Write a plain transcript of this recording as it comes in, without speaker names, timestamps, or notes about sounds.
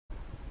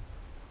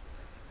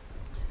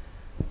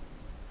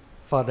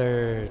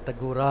Father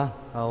Tagura,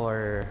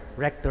 our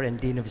Rector and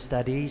Dean of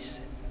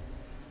Studies,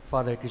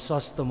 Father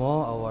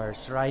Crisostomo, our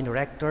Shrine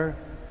Rector,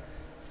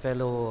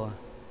 fellow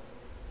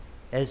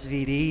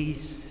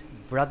SVDs,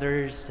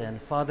 brothers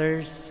and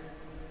fathers,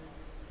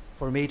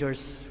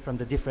 formators from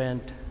the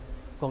different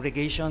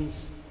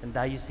congregations and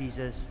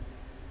dioceses,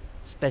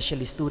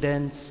 especially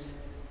students,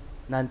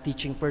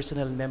 non-teaching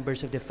personnel,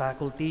 members of the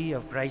faculty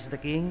of Christ the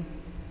King.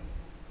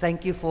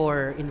 Thank you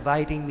for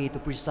inviting me to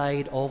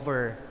preside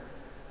over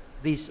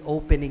this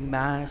opening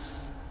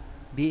Mass,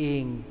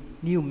 being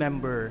new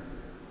member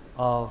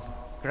of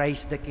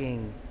Christ the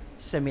King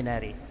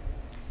Seminary.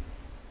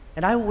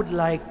 And I would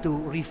like to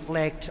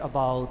reflect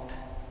about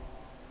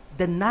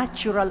the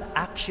natural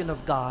action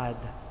of God,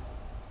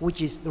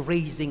 which is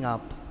raising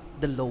up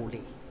the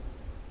lowly,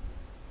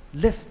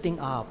 lifting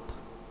up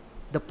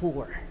the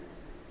poor.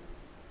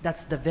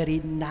 That's the very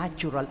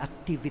natural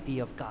activity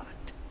of God.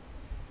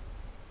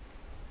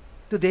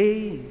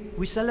 Today,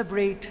 we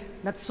celebrate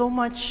not so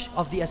much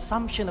of the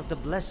Assumption of the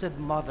Blessed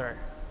Mother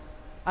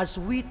as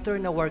we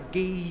turn our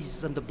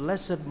gaze on the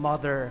Blessed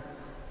Mother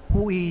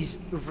who is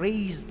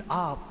raised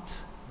up,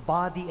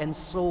 body and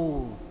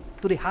soul,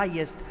 to the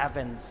highest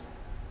heavens.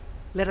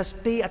 Let us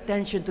pay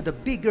attention to the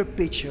bigger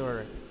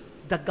picture,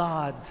 the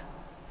God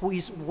who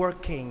is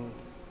working,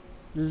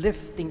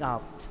 lifting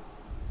up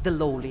the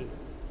lowly.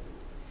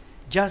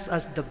 Just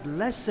as the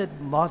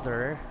Blessed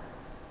Mother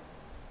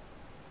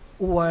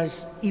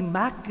was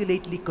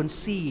immaculately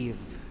conceived,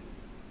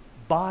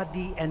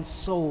 body and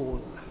soul,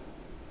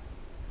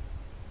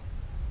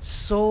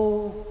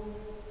 so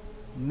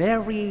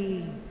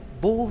Mary,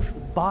 both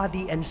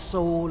body and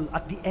soul,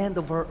 at the end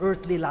of her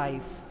earthly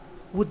life,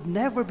 would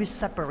never be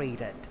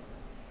separated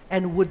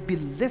and would be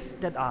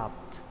lifted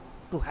up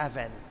to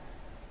heaven.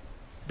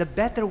 The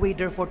better way,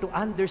 therefore, to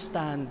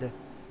understand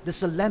the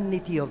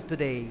solemnity of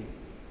today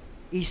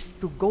is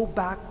to go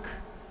back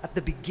at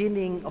the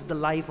beginning of the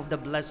life of the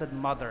Blessed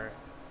Mother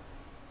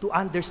to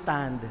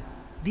understand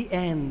the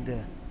end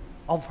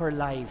of her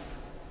life,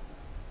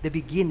 the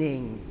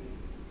beginning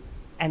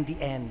and the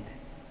end.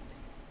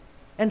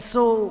 And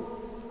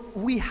so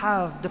we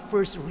have the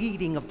first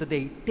reading of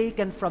today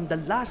taken from the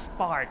last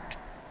part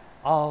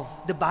of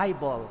the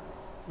Bible,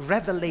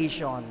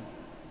 Revelation,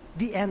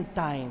 the end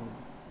time.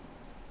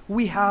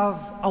 We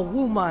have a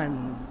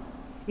woman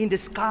in the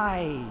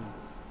sky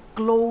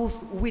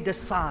clothed with the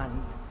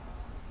sun.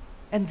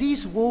 And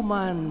this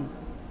woman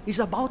is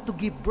about to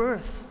give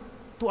birth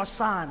to a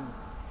son.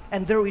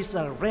 And there is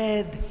a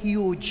red,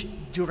 huge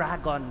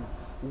dragon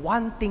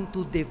wanting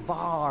to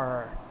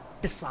devour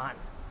the son.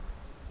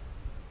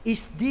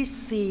 Is this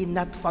scene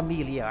not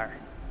familiar?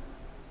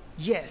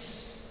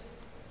 Yes,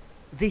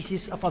 this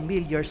is a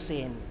familiar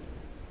scene.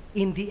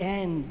 In the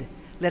end,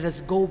 let us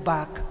go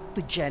back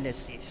to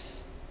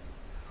Genesis.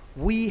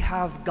 We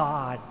have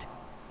God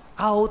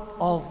out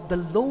of the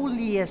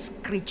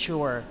lowliest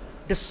creature,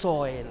 the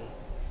soil,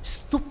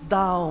 stooped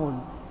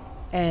down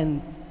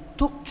and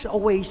took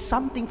away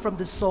something from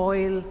the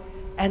soil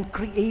and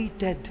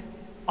created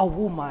a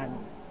woman.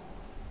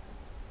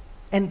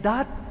 And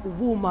that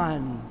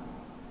woman,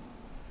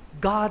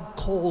 God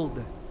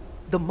called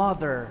the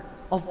mother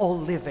of all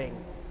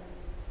living,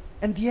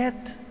 and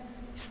yet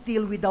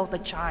still without a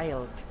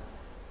child.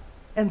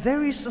 And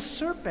there is a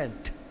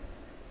serpent,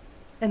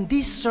 and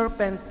this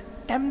serpent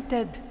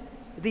tempted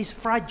this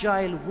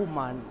fragile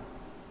woman,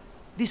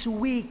 this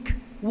weak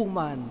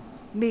woman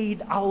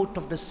made out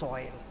of the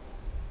soil.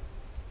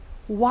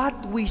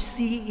 What we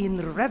see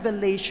in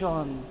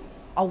Revelation,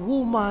 a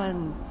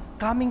woman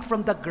coming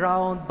from the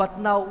ground but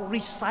now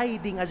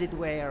residing, as it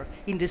were,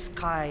 in the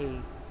sky,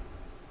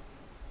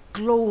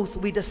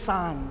 clothed with the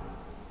sun,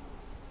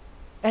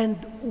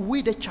 and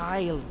with a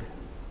child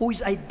who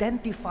is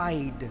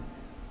identified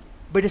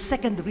by the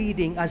second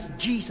reading as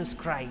Jesus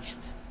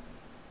Christ.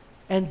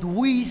 And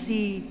we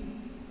see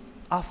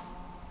a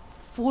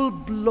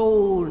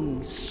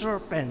full-blown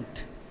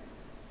serpent,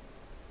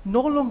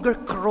 no longer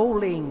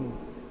crawling,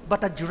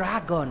 but a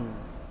dragon,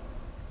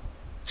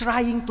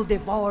 trying to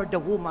devour the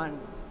woman.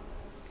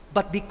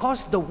 But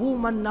because the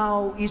woman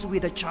now is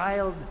with a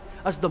child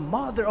as the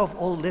mother of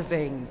all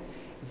living,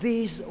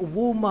 this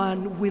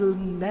woman will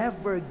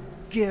never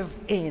give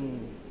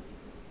in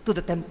to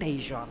the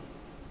temptation.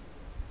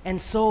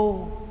 And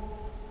so,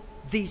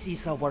 this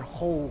is our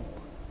hope.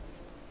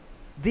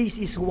 This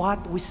is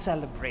what we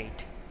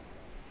celebrate.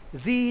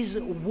 This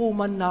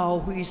woman now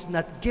who is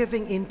not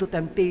giving in to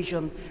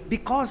temptation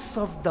because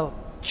of the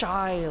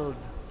child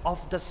of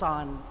the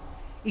Son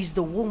is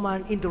the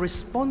woman in the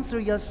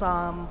responsorial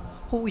psalm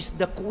who is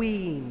the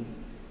queen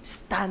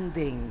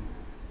standing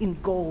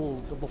in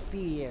gold of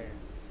Ophir.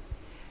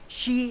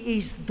 She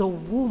is the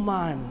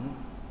woman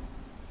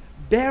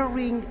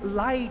bearing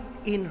light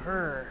in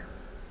her,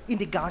 in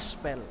the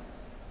gospel,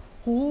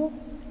 who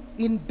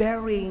in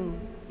bearing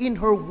in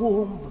her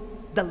womb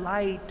the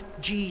light,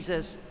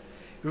 Jesus,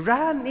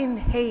 ran in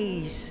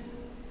haste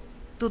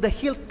to the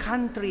hill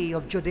country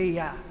of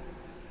Judea,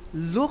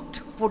 looked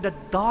for the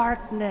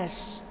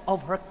darkness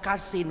of her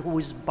cousin who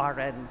is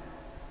barren,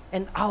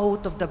 And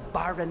out of the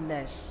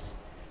barrenness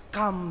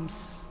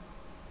comes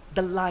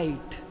the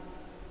light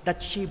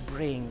that she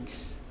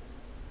brings.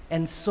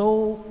 And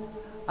so,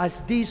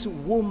 as this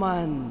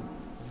woman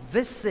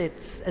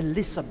visits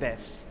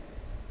Elizabeth,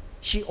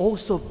 she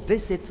also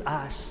visits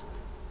us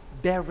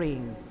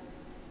bearing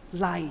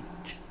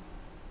light.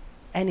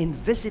 And in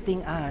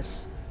visiting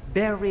us,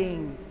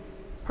 bearing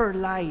her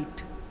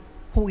light,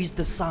 who is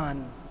the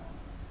Son,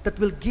 that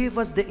will give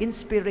us the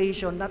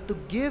inspiration not to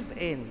give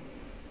in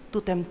to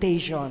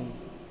temptation.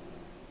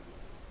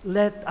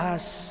 Let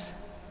us,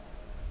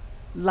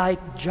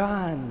 like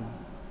John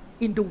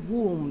in the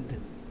womb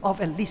of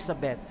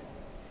Elizabeth,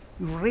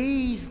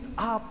 raised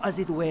up, as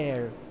it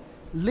were,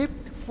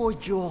 leaped for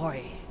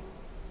joy,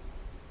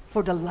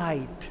 for the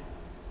light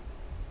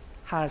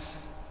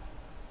has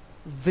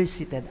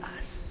visited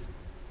us.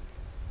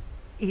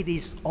 It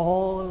is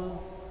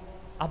all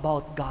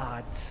about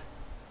God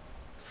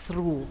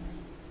through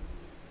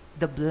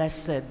the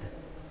Blessed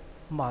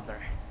Mother.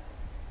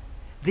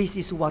 This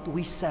is what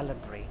we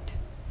celebrate.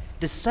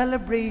 The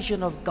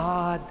celebration of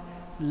God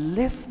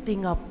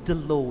lifting up the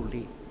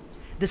lowly.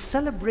 The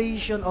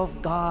celebration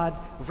of God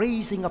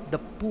raising up the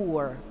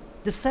poor.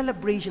 The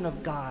celebration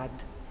of God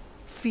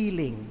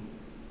feeding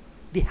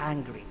the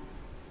hungry.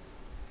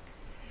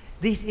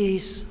 This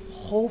is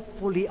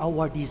hopefully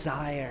our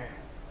desire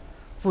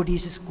for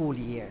this school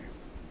year.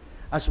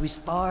 As we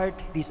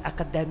start this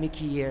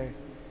academic year,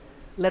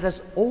 let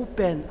us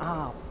open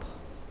up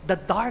the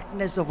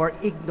darkness of our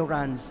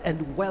ignorance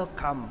and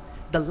welcome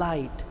the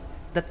light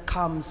that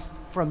comes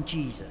from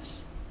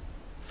Jesus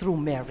through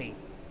Mary.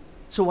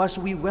 So as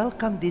we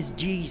welcome this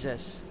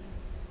Jesus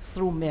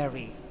through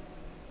Mary,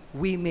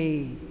 we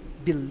may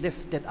be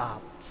lifted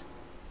up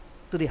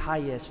to the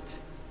highest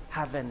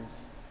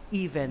heavens,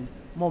 even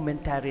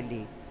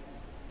momentarily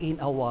in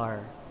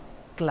our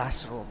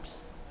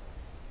classrooms.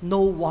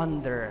 No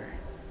wonder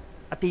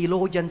a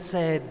theologian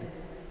said,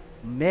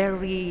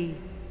 Mary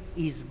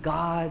is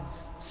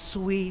God's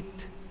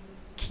sweet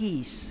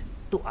kiss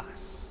to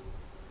us,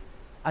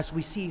 as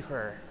we see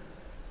her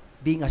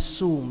being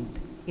assumed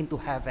into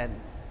heaven.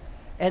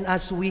 And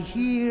as we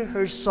hear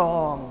her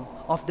song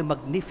of the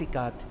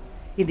Magnificat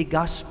in the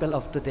gospel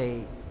of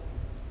today,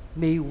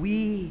 may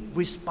we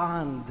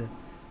respond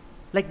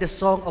like the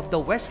song of the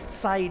West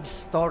Side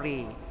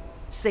Story,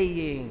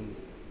 saying,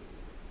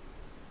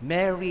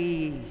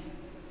 Mary,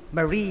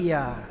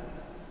 Maria,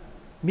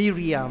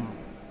 Miriam,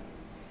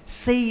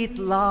 say it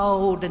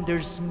loud and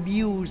there's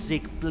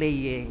music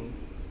playing.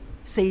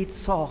 Say it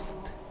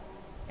soft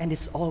and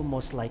it's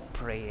almost like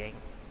praying.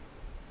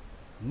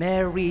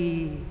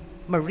 Mary,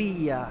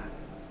 Maria,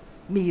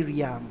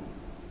 Miriam,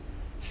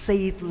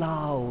 say it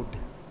loud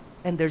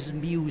and there's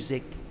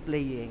music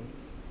playing.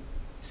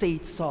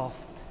 Say it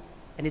soft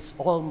and it's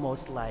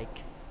almost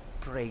like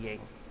praying.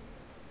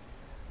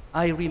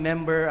 I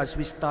remember as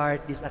we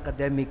start this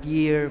academic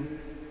year,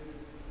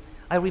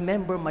 I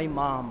remember my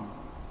mom.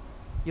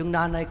 Yung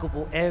nanay ko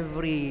po,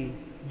 every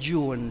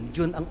June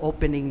ang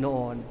opening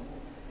noon.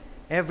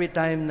 Every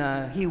time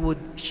na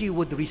she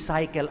would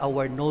recycle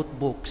our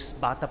notebooks,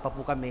 bata pa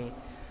po kami,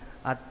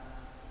 at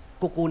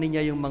kukunin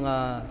niya yung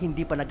mga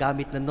hindi pa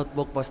nagamit na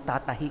notebook, tapos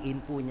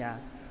tatahiin po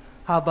niya.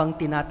 Habang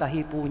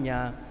tinatahi po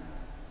niya,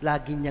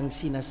 lagi niyang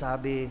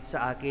sinasabi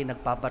sa akin,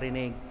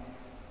 nagpaparinig,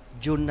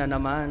 June na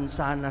naman,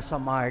 sana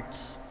sa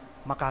March,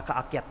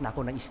 makakaakyat na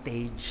ako ng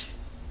stage.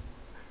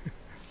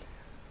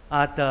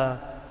 At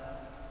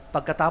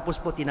pagkatapos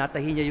po,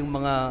 tinatahi niya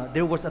yung mga,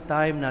 there was a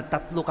time na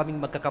 3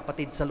 kaming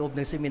magkakapatid sa loob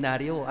ng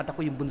seminaryo at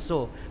ako yung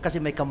bunso kasi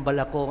may kambal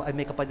ako, ay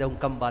may kapatid akong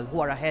kambal who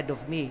are ahead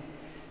of me.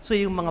 So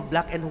yung mga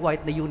black and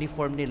white na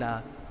uniform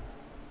nila,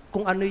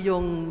 kung ano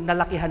yung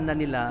nalakihan na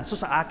nila, so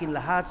sa akin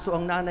lahat, so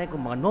ang nanay ko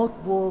mga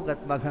notebook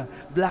at mga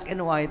black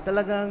and white,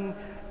 talagang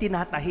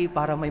tinatahi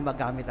para may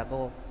magamit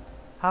ako.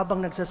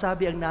 Habang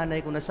nagsasabi ang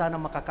nanay ko na sana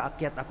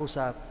makakaakyat ako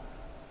sa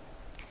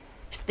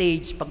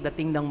stage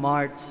pagdating ng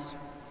March,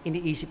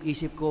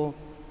 iniisip-isip ko,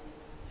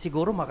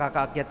 siguro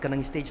makakaakyat ka ng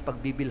stage pag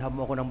bibilhan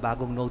mo ako ng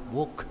bagong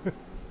notebook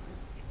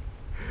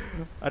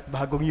at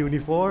bagong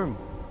uniform.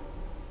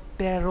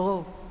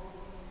 Pero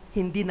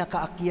hindi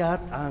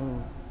nakaakyat ang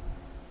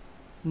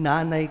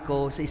nanay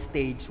ko sa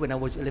stage when I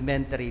was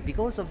elementary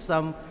because of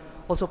some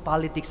also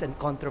politics and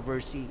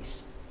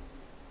controversies.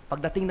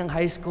 Pagdating ng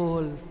high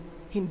school,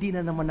 hindi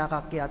na naman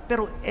nakaakyat.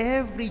 Pero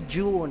every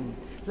June,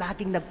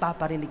 laging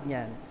nagpaparinig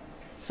niyan,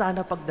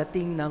 sana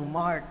pagdating ng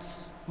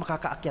March,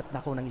 makakaakyat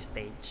na ako ng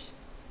stage.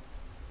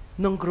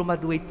 Nung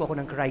graduate po ako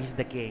ng Christ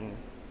the King,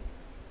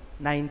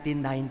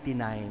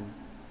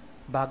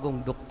 1999,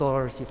 bagong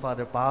doktor si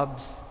Father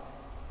Pabs,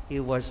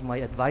 he was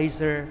my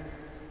advisor.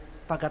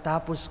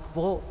 Pagkatapos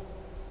po,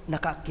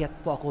 nakaakyat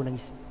po ako ng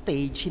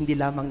stage, hindi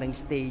lamang ng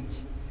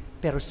stage,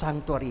 pero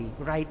sanctuary,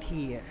 right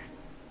here,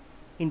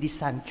 in the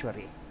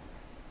sanctuary.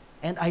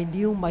 And I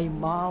knew my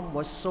mom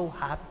was so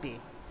happy.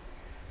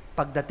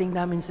 Pagdating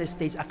namin sa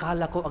stage,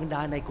 akala ko ang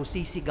nanay ko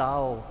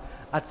sisigaw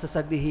at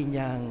sasabihin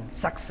niyang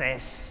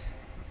success.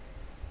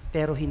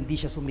 Pero hindi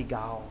siya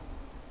sumigaw.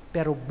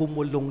 Pero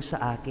bumulong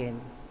sa akin.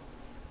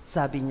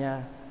 Sabi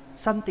niya,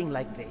 something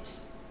like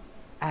this,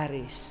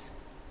 Aris,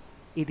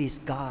 it is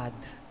God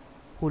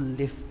who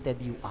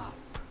lifted you up.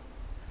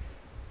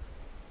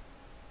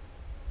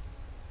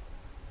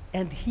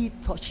 And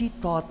she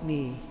taught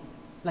me,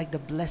 like the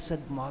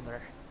Blessed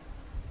Mother,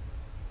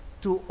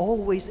 to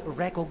always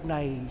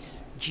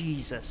recognize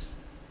Jesus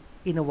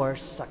in our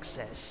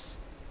success.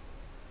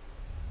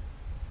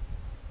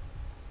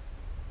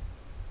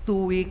 2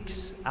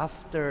 weeks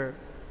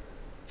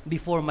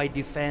before my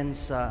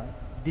defense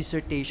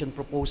dissertation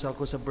proposal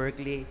ko sa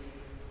Berkeley,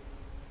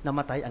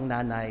 namatay ang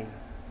nanay.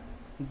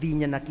 Hindi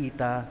niya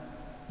nakita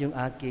yung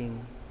aking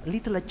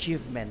little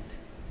achievement.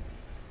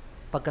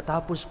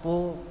 Pagkatapos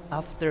po,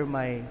 after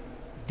my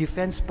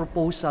defense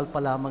proposal pa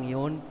lamang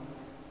yun,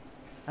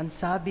 ang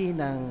sabi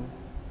ng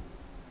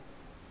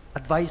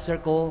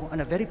advisor ko, on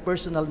a very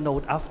personal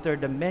note, after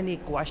the many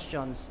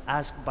questions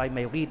asked by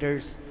my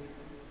readers,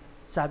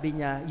 sabi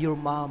niya, your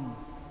mom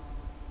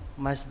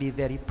must be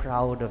very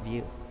proud of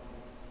you.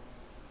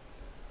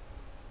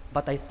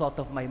 But I thought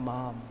of my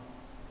mom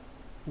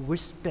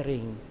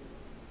whispering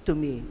to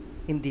me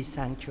in this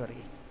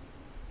sanctuary,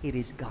 it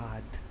is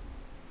God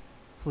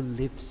who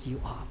lifts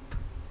you up.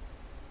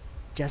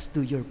 Just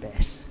do your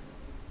best.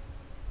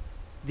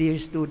 Dear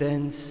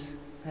students,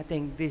 I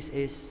think this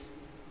is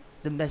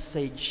the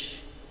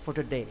message for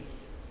today.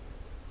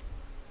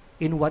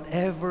 In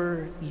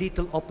whatever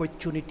little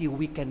opportunity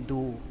we can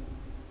do,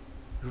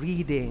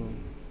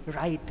 reading,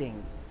 writing,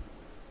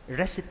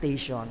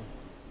 recitation,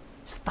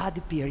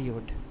 study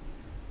period,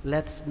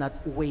 let's not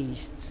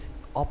waste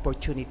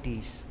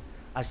opportunities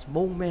as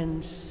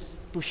moments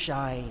to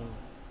shine.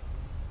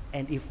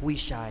 And if we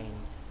shine,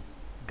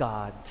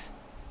 God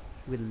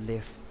will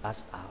lift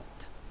us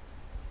out.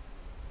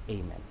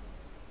 Amen.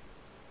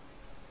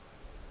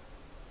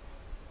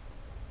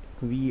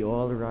 We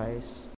all rise.